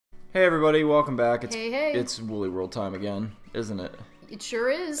Hey everybody, welcome back. It's Woolly World time again, isn't it? It sure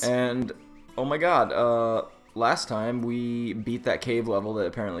is. And oh my god, last time we beat that cave level that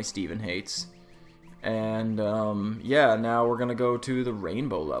apparently Steven hates. And yeah, now we're gonna go to the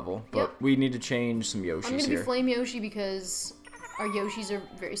rainbow level. But we need to change some Yoshis here. I'm gonna be Flame Yoshi because our Yoshis are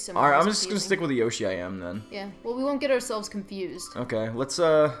very similar. Alright, I'm just gonna stick with the Yoshi I am then. Yeah, well we won't get ourselves confused. Okay, let's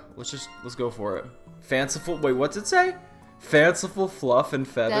go for it. Fanciful, wait, what's it say? Fanciful fluff and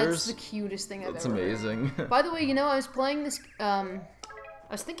feathers. That's the cutest thing I've ever That's amazing. heard. By the way, you know, I was playing this, I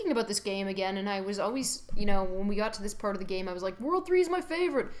was thinking about this game again, and I was always, you know, when we got to this part of the game, I was like, World 3 is my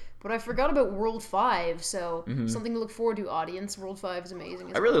favorite, but I forgot about World 5, so something to look forward to, audience. World 5 is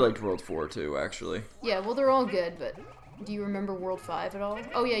amazing. I really liked World 4 too, actually. Yeah, well, they're all good, but do you remember World 5 at all?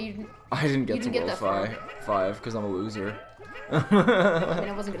 Oh yeah, you didn't. I didn't get to World 5 because I'm a loser. I mean,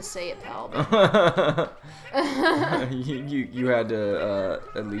 I wasn't gonna say it, pal. But... you had to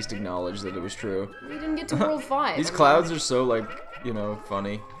at least acknowledge that it was true. We didn't get to World 5. These clouds are so, like, you know,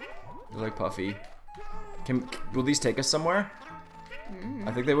 funny. They're like puffy. Will these take us somewhere?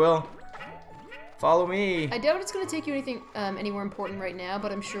 I think they will. Follow me. I doubt it's gonna take you anywhere important right now,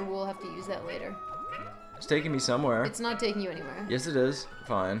 but I'm sure we'll have to use that later. It's taking me somewhere. It's not taking you anywhere. Yes, it is.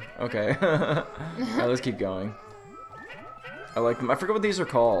 Fine. Okay. Alright, let's keep going. I like them. I forget what these are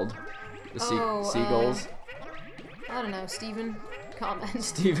called. The seagulls. I don't know. Steven, comment.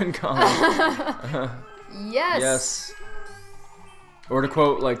 Steven, comment. Yes. Yes. Or to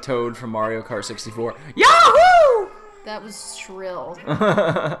quote, like, Toad from Mario Kart 64, Yahoo! That was shrill.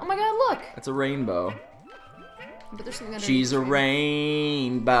 Oh my god, look! That's a rainbow. But there's something underneath. She's a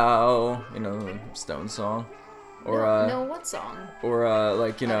rainbow. You know, the Stone song. Or, no, what song? Or,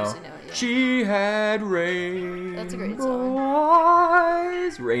 like, you know, yeah. She had rainbow. That's a great song.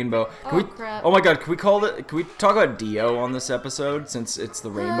 Eyes. Rainbow. Crap. Oh my god, can we talk about Dio on this episode, since it's the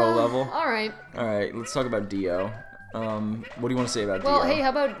rainbow level? Alright. Alright, let's talk about Dio. What do you want to say about Dio? Well, hey,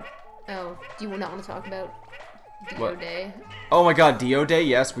 how about... Oh, do you not want to talk about Dio Day? Oh my god, Dio Day?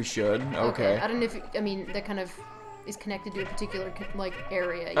 Yes, we should. Okay. I don't know if... I mean, that kind of... is connected to a particular like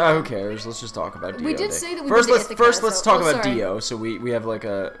area. Who cares? Let's just talk about Dio. We did Day. say that we first. Let's talk about sorry. Dio. So we have like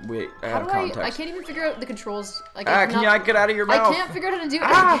a have context. I can't even figure out the controls. Like, can you get out of your mouth? I can't figure out how to do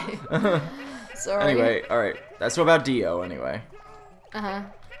it. Sorry. Anyway, all right. That's about Dio. Anyway.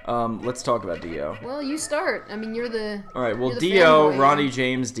 Let's talk about Dio. Well, you start. I mean, you're the. All right. Well, Dio, Ronnie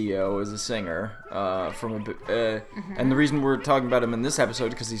James Dio, is a singer and the reason we're talking about him in this episode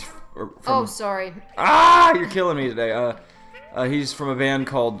because he's from. Sorry. You're killing me today. He's from a band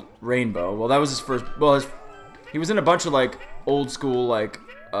called Rainbow. Well, that was his first. Well, he was in a bunch of like old school like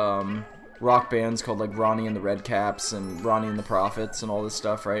rock bands called like Ronnie and the Redcaps and Ronnie and the Prophets and all this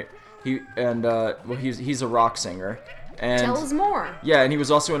stuff, right? He's a rock singer. And, tell us more. Yeah, and he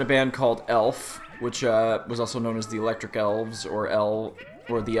was also in a band called Elf, which was also known as the Electric Elves or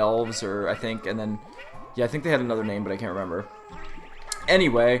the Elves, or I think, and then I think they had another name, but I can't remember.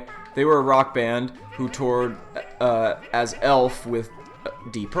 Anyway, they were a rock band who toured as Elf with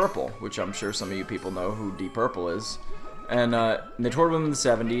Deep Purple, which I'm sure some of you people know who Deep Purple is. And they toured with them in the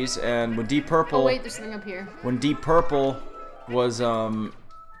 70s, and when Deep Purple... Oh wait, there's something up here. When Deep Purple was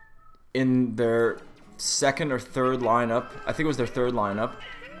in their second or third lineup, I think it was their third lineup,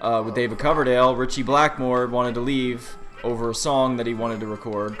 with David Coverdale, Richie Blackmore wanted to leave over a song that he wanted to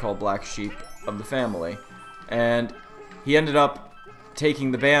record called Black Sheep of the Family. And he ended up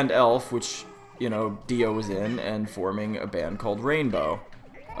taking the band Elf, which, you know, Dio was in, and forming a band called Rainbow.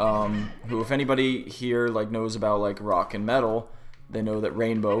 Who, if anybody here, like, knows about, like, rock and metal, they know that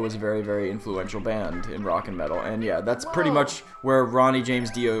Rainbow was a very, very influential band in rock and metal. And yeah, that's pretty much where Ronnie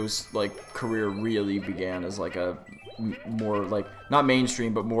James Dio's, like, career really began as, like, a more, like, not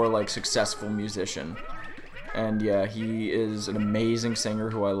mainstream, but more, like, successful musician. And yeah, he is an amazing singer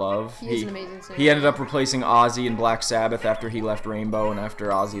who I love. He is an amazing singer. He ended up replacing Ozzy in Black Sabbath after he left Rainbow and after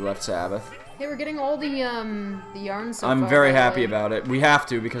Ozzy left Sabbath. Hey, we're getting all the yarn so I'm very happy about it. We have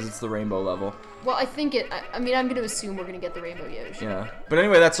to because it's the Rainbow level. Well, I think I mean, I'm going to assume we're going to get the Rainbow Yoshi. Yeah. But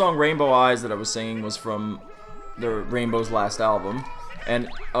anyway, that song Rainbow Eyes that I was singing was from the Rainbow's last album. And,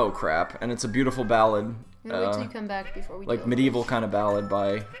 oh crap, and it's a beautiful ballad. Wait till you come back before we like medieval kind of ballad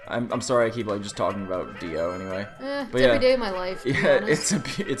by... I'm sorry I keep like just talking about Dio anyway. But it's every day of my life, to be honest.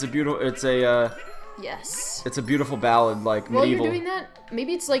 It's a beautiful... Yes. It's a beautiful ballad, like While medieval... you're doing that,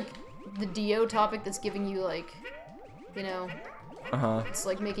 maybe it's like the Dio topic that's giving you like, you know... It's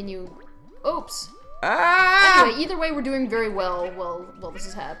like making you... Oops. Anyway, either way, we're doing very well while this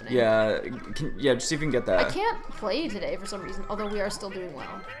is happening. Yeah, just see if you can get that. I can't play today for some reason, although we are still doing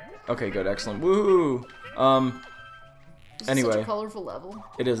well. Okay, good, excellent. Woohoo! It's Anyway, such a colorful level.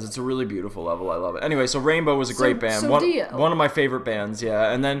 it is. It's a really beautiful level. I love it. Anyway, so Rainbow was a great band. Dio. One of my favorite bands.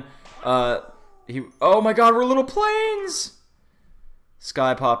 Yeah, and then oh my God, we're little planes.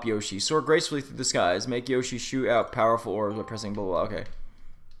 Sky Pop Yoshi. Soar gracefully through the skies. Make Yoshi shoot out powerful orbs by pressing blah blah. Okay.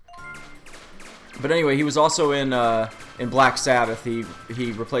 But anyway, he was also in Black Sabbath. He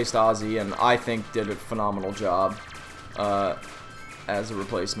replaced Ozzy, and I think did a phenomenal job as a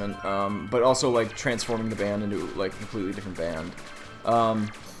replacement. But also like transforming the band into like a completely different band.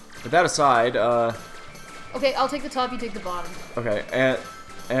 But that aside, okay, I'll take the top. You take the bottom. Okay, and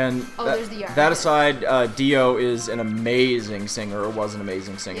there's the yarn. That aside, Dio is an amazing singer, or was an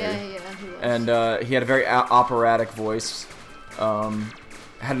amazing singer. Yeah, he was. And he had a very operatic voice.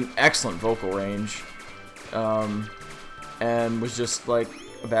 Had an excellent vocal range, and was just like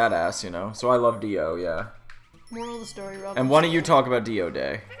a badass, you know. So I love Dio, yeah. Moral of the story, Rob. And why don't you talk about Dio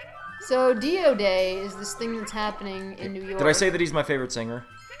Day? So Dio Day is this thing that's happening in New York. Did I say that he's my favorite singer?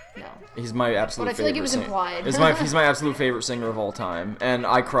 No. He's my absolute favorite. But I feel like it was implied. He's my absolute favorite singer of all time, and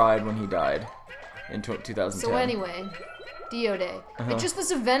I cried when he died in 2010. So anyway, Dio Day. It's just this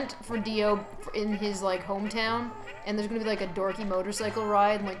event for Dio in his like hometown. And there's gonna be like a dorky motorcycle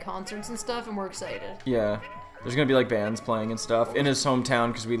ride and like concerts and stuff, and we're excited. Yeah, there's gonna be like bands playing and stuff in his hometown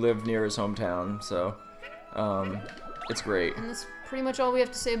because we live near his hometown, so it's great. And that's pretty much all we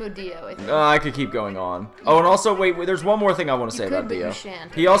have to say about Dio, I think. I could keep going on. Oh, and also wait, there's one more thing I want to say about Dio. You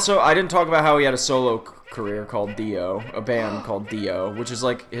shan't. He also, I didn't talk about how he had a solo career called Dio, a band called Dio, which is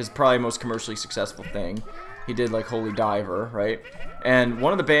like his probably most commercially successful thing. He did like Holy Diver, right? And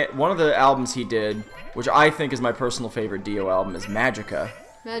one of the albums he did, which I think is my personal favorite Dio album, is Magica.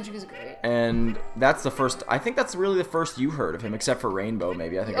 Magica's great. And that's the first, I think that's really the first you heard of him, except for Rainbow,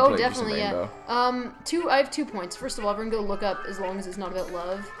 maybe. I think I played definitely, you some Rainbow. Yeah. I have 2 points. First of all, we're gonna go look up As Long As It's Not About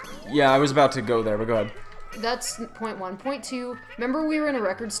Love. Yeah, I was about to go there, but go ahead. That's point 1. Point 2, remember we were in a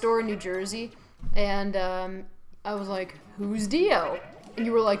record store in New Jersey, and I was like, who's Dio? And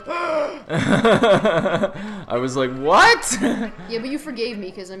you were like, I was like, what? Yeah, but you forgave me,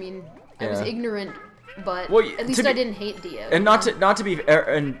 because, I mean, I was ignorant, but at least I didn't hate Dio. And not to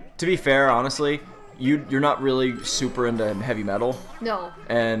be fair, honestly, you're not really super into heavy metal. No.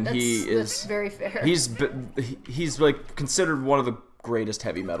 And that's very fair. He's like considered one of the greatest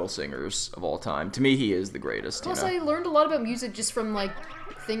heavy metal singers of all time. To me, he is the greatest. Plus, I learned a lot about music just from like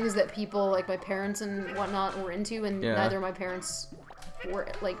things that people like my parents and whatnot were into, and neither of my parents were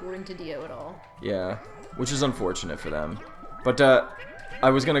into Dio at all. Yeah, which is unfortunate for them. But I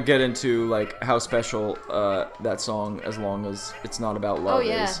was gonna get into like how special that song "As Long As It's Not About Love"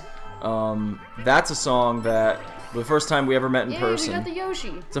 is. That's a song that the first time we ever met in person. We got the Yoshi.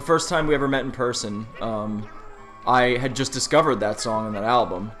 It's the first time we ever met in person. I had just discovered that song and that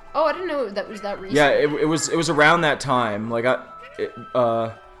album. Oh, I didn't know that was that recent. Yeah, it was around that time. Like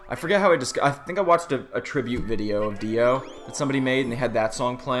I forget how I think I watched a tribute video of Dio that somebody made, and they had that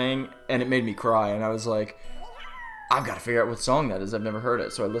song playing, and it made me cry. And I was like, I've got to figure out what song that is. I've never heard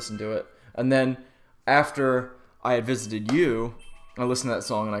it, so I listened to it. And then after I had visited you, I listened to that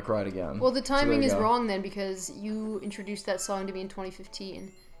song and I cried again. Well, the timing is wrong then, because you introduced that song to me in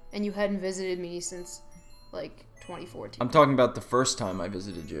 2015, and you hadn't visited me since like 2014. I'm talking about the first time I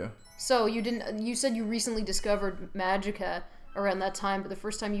visited you. So you didn't. You said you recently discovered Magica around that time, but the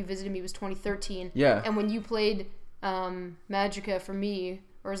first time you visited me was 2013. Yeah. And when you played Magica for me,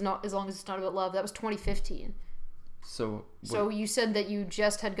 or As Long As It's Not About Love, that was 2015. So you said that you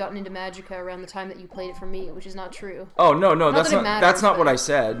just had gotten into Magica around the time that you played it for me, which is not true. Oh no, that's not what I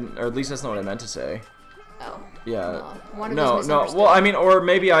said, or at least that's not what I meant to say. Oh. Yeah. No. Well, I mean, or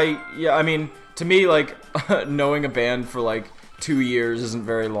maybe I mean, to me, like knowing a band for like 2 years isn't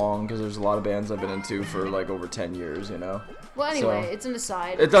very long, because there's a lot of bands I've been into for like over 10 years, you know. Well, anyway, it's an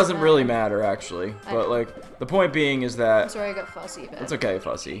aside. It doesn't really matter, actually. But like the point being is that. I'm sorry, I got fussy about it. It's okay,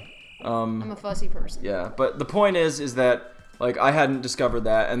 fussy. I'm a fussy person. Yeah, but the point is that like I hadn't discovered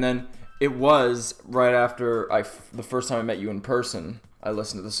that, and then it was right after the first time I met you in person. I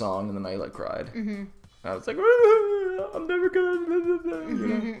listened to the song and then I like cried. Mm-hmm. I was like, I'm never gonna. You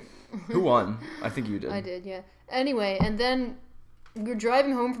know? Who won? I think you did. I did, yeah. Anyway, and then we were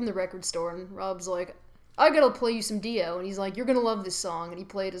driving home from the record store, and Rob's like, I gotta play you some Dio, and he's like, you're gonna love this song, and he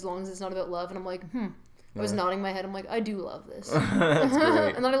played As Long As It's Not About Love, and I'm like, I was nodding my head. I'm like, I do love this. That's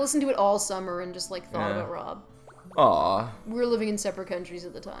great. And then I listened to it all summer and just like thought about Rob. Aw. We were living in separate countries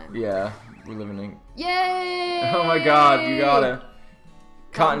at the time. Yeah, we're living in. Yay! Oh my God, you gotta.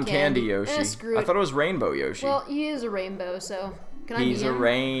 Cotton candy Yoshi. Screw it. I thought it was Rainbow Yoshi. Well, he is a rainbow, so can I be him? He's a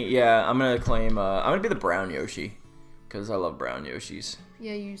Yeah, I'm gonna claim. I'm gonna be the brown Yoshi, because I love brown Yoshis.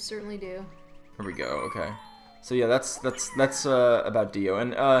 Yeah, you certainly do. Here we go. Okay. So yeah, that's about Dio,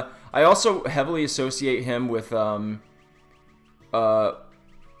 and I also heavily associate him with when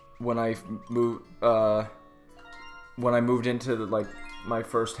I moved into like my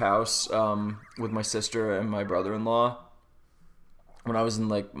first house with my sister and my brother-in-law when I was in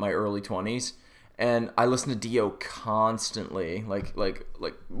like my early 20s, and I listened to Dio constantly, like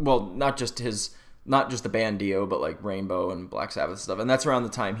well, not just the band Dio, but like Rainbow and Black Sabbath stuff, and that's around the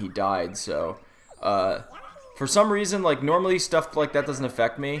time he died. So for some reason, like normally stuff like that doesn't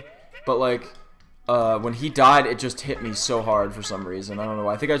affect me, but like when he died, it just hit me so hard for some reason. I don't know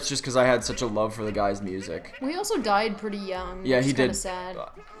why. I think it's just because I had such a love for the guy's music. Well, he also died pretty young. Yeah, he did. Kind of sad.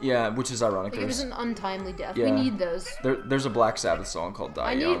 Yeah, which is ironic. Like, it was an untimely death. Yeah. We need those. There's a Black Sabbath song called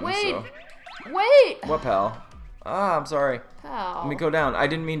Die Young. Wait! So. Wait! What, pal? Ah, I'm sorry. Pal. Let me go down. I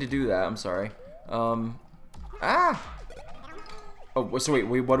didn't mean to do that. I'm sorry. Oh, so wait,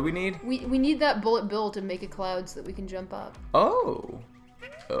 what do we need? We need that bullet bill to make a cloud so that we can jump up. Oh.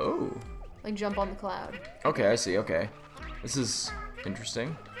 Like jump on the cloud. Okay, I see. Okay. This is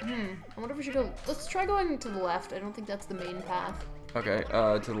interesting. I wonder if we should go... Let's try going to the left. I don't think that's the main path. Okay,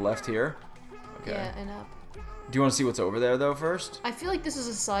 to the left here. Okay. Yeah, and up. Do you want to see what's over there, though, first? I feel like this is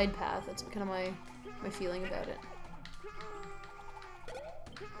a side path. That's kind of my feeling about it.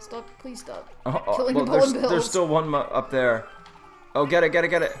 Stop. Please stop. Killing the bullet bills. There's still one up there. Oh, get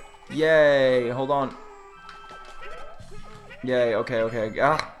it. Yay. Hold on. Yay, okay.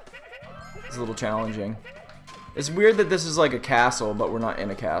 Ah. It's a little challenging. It's weird that this is like a castle, but we're not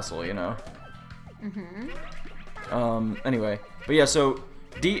in a castle, you know? Anyway. But yeah, so...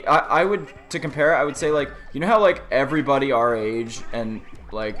 I would, to compare, I would say, like, you know how, like, everybody our age and,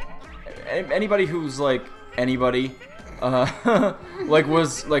 like, anybody who's, like, anybody, like,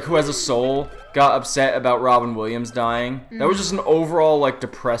 was, like, who has a soul, got upset about Robin Williams dying? That was just an overall, like,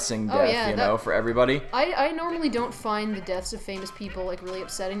 depressing death, you know, for everybody. I normally don't find the deaths of famous people, like, really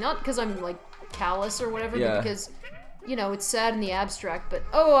upsetting. Not because I'm, like, callous or whatever, but because, you know, it's sad in the abstract, but,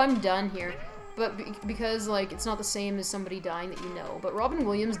 oh, I'm done here. But because, like, it's not the same as somebody dying that you know. But Robin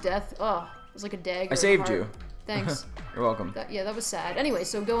Williams' death, it was like a dagger. I saved you. Thanks. You're welcome. That was sad. Anyway,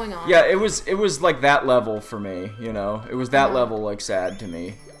 so going on. Yeah, it was like that level for me, you know? It was that level, like, sad to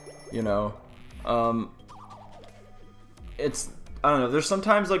me, you know? It's, I don't know, there's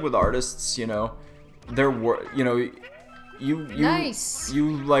sometimes, like, with artists, you know, you know, you,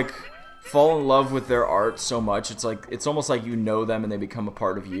 like... fall in love with their art so much, it's almost like you know them and they become a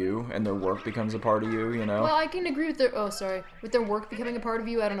part of you, and their work becomes a part of you, you know? Well, I can agree with with their work becoming a part of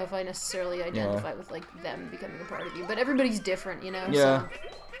you. I don't know if I necessarily identify with, like, them becoming a part of you, but everybody's different, you know? Yeah. So.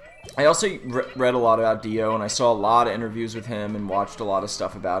 I also read a lot about Dio, and I saw a lot of interviews with him and watched a lot of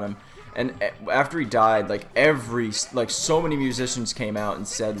stuff about him, and after he died, like, so many musicians came out and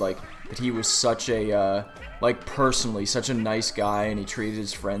said, like, that he was such a, like, personally, such a nice guy, and he treated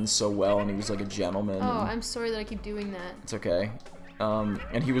his friends so well, and he was, like, a gentleman. Oh, I'm sorry that I keep doing that. It's okay.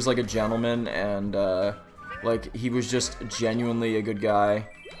 And he was, like, a gentleman, and, like, he was just genuinely a good guy,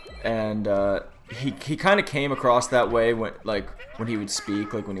 and, he kind of came across that way when he would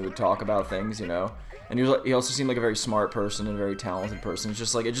speak, like, when he would talk about things, you know? And he also seemed like a very smart person and a very talented person. It's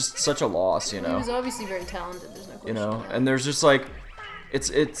just such a loss, you know? He was obviously very talented, there's no question. You know? And there's just, like,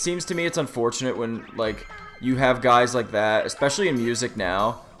 it seems to me it's unfortunate when, like, you have guys like that, especially in music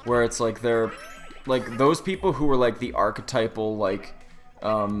now, where it's like they're like those people who are like the archetypal like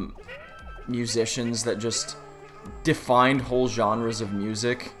musicians that just defined whole genres of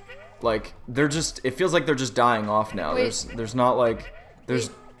music. Like it feels like they're just dying off now. Wait. There's not like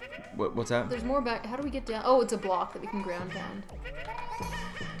what's that? There's more back. How do we get down? Oh, it's a block that we can ground pound.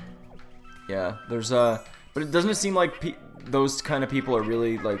 Yeah, but it doesn't seem like those kind of people are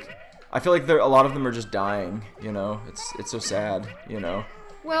really like. I feel like a lot of them are just dying, you know? It's so sad, you know?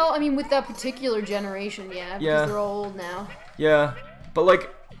 Well, I mean, with that particular generation, yeah, because they're all old now. Yeah, but,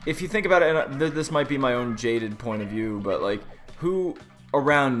 like, if you think about it, and this might be my own jaded point of view, but, like, who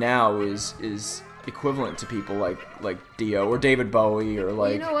around now is equivalent to people like Dio or David Bowie or,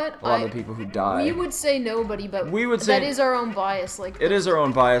 like, you know what? a lot of the people who die? We would say nobody, but we would say, that is our own bias. Like, it is our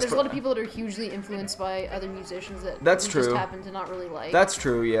own bias. There's a lot of people that are hugely influenced by other musicians that that's we true. just happen to not really like. That's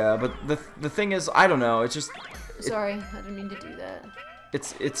true, yeah, but the thing is, I don't know, it's just... Sorry, I didn't mean to do that.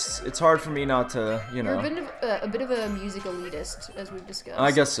 It's hard for me not to, you know... You're a bit of a music elitist, as we've discussed.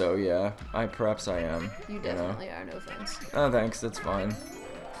 I guess so, yeah. Perhaps I am. You definitely are, no offense. Oh, thanks, that's fine.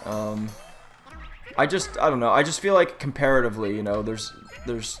 I don't know, I just feel like comparatively, you know,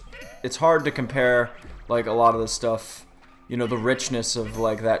 it's hard to compare, like, a lot of the stuff, you know, the richness of,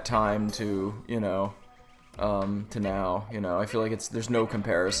 like, that time to, you know, to now, you know, I feel like there's no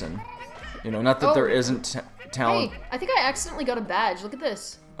comparison, you know, not that there isn't talent. Hey, I think I accidentally got a badge. Look at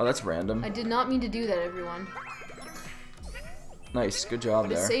this. Oh, that's random. I did not mean to do that, everyone. Nice, good job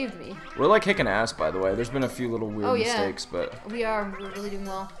But it there. saved me. We're like kicking ass, by the way. There's been a few little weird Oh, yeah. mistakes, but We're really doing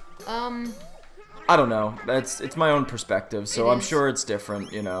well. I don't know. It's my own perspective, so I'm sure it's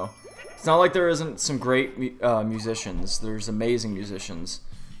different. You know, it's not like there isn't some great musicians. There's amazing musicians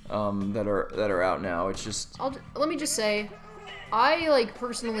that are out now. It's just let me just say, I like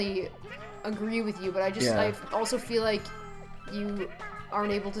personally agree with you, but I also feel like you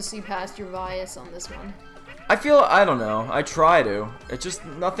aren't able to see past your bias on this one. I don't know. I try to. It's just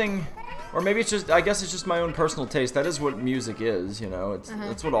nothing. Or maybe it's just, I guess it's just my own personal taste. That is what music is, you know.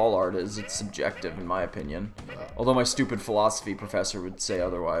 That's what all art is. It's subjective, in my opinion. Although my stupid philosophy professor would say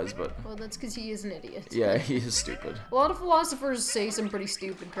otherwise, but... Well, that's because he is an idiot. Yeah, he is stupid. A lot of philosophers say some pretty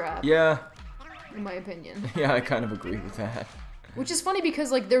stupid crap. Yeah. In my opinion. Yeah, I kind of agree with that. Which is funny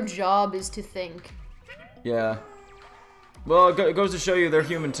because, like, their job is to think. Yeah. Well, it goes to show you they're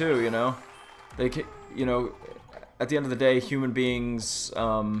human too, you know? You know, at the end of the day, human beings,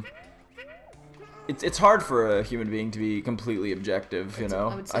 It's hard for a human being to be completely objective, you know?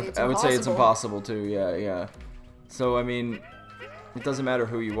 I would say it's impossible too, yeah. So, I mean, it doesn't matter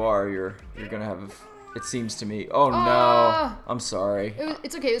who you are, you're gonna have, it seems to me. Oh no! I'm sorry.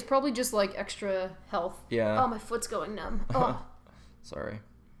 It's okay, it was probably just like extra health. Yeah. Oh, my foot's going numb. Oh. Sorry.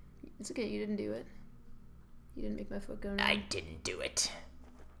 It's okay, you didn't do it. You didn't make my foot go numb. I didn't do it.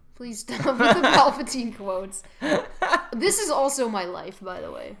 Please stop with the Palpatine quotes. This is also my life, by the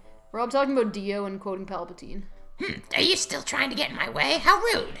way. Rob talking about Dio and quoting Palpatine. Are you still trying to get in my way? How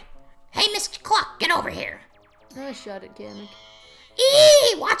rude. Hey, Mr. Cluck, get over here. I shot it, Kamek.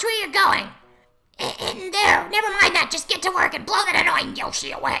 Eee, watch where you're going. There, never mind that. Just get to work and blow that annoying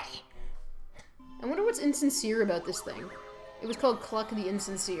Yoshi away. I wonder what's insincere about this thing. It was called Cluck the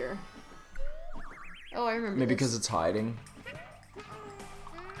Insincere. Oh, I remember Maybe this. because it's hiding.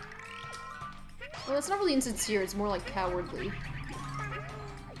 Well, it's not really insincere, it's more like cowardly.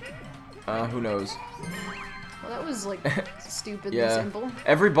 Who knows? Well, that was, like, stupidly Yeah. simple.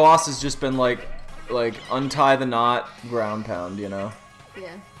 Every boss has just been like untie the knot, ground pound, you know?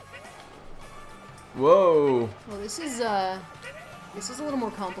 Yeah. Whoa! Well, this is a little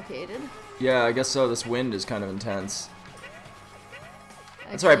more complicated. Yeah, I guess so. This wind is kind of intense.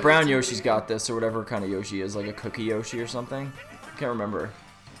 That's Actually, alright, Brown it's Yoshi's weird. got this, or whatever kind of Yoshi is, like a cookie Yoshi or something. I can't remember.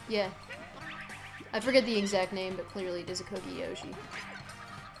 Yeah. I forget the exact name, but clearly it is a cookie Yoshi.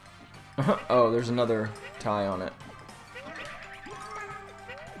 Oh, there's another tie on it.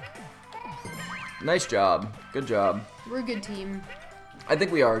 Nice job. Good job. We're a good team. I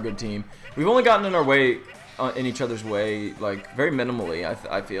think we are a good team. We've only gotten in our way, in each other's way, like, very minimally,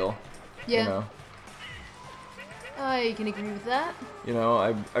 I feel. Yeah. You know? I can agree with that. You know,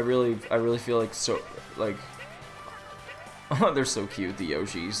 I really feel like they're so cute, the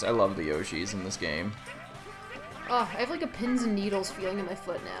Yoshis. I love the Yoshis in this game. Oh, I have like a pins and needles feeling in my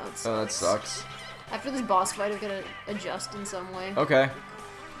foot now. It Oh, that sucks. After this boss fight, I've got to adjust in some way. Okay.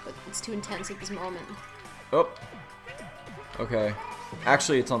 But it's too intense at this moment. Oh. Okay.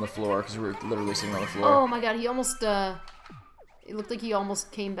 Actually, it's on the floor, because we're literally sitting on the floor. Oh my god, he almost, it looked like he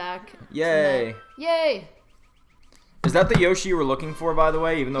almost came back. from Yay! that. Yay! Is that the Yoshi you were looking for, by the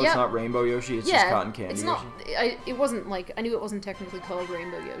way? Even though Yeah. it's not Rainbow Yoshi, it's just Cotton Candy it's Yoshi? not, it wasn't like, I knew it wasn't technically called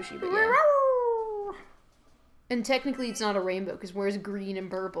Rainbow Yoshi, but yeah. And technically it's not a rainbow, because where's green and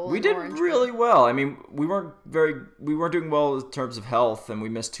purple We and did orange? really well. I mean, we weren't doing well in terms of health, and we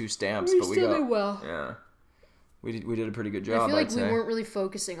missed 2 stamps, but we still got... did well. Yeah. We did a pretty good I job, feel like I'd we say. weren't really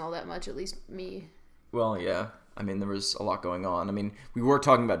focusing all that much, at least me. Well, yeah. I mean, there was a lot going on. I mean, we were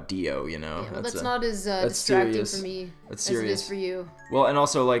talking about Dio, you know. Yeah, well, that's not as distracting serious. for me That's as serious. it is for you. Well, and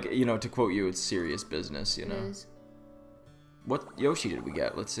also, like, you know, to quote you, it's serious business, you It know. is. What Yoshi did we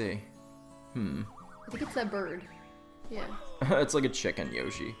get? Let's see. I think it's that bird. Yeah. It's like a chicken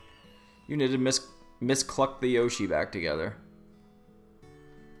Yoshi. You need to miscluck the Yoshi back together.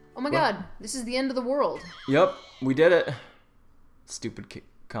 Oh my god, this is the end of the world. Yep, we did it. Stupid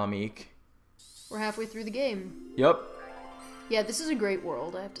comique. We're halfway through the game. Yep. Yeah, this is a great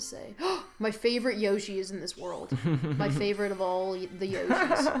world, I have to say. My favorite Yoshi is in this world. My favorite of all the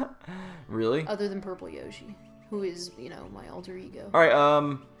Yoshis. Really? Other than Purple Yoshi, who is, you know, my alter ego.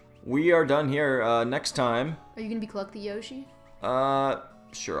 Alright, we are done here. Next time... Are you gonna be Cluck the Yoshi?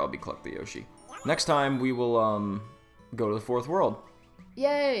 Sure, I'll be Cluck the Yoshi. Next time, we will, go to the 4th world.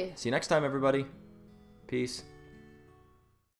 Yay! See you next time, everybody. Peace.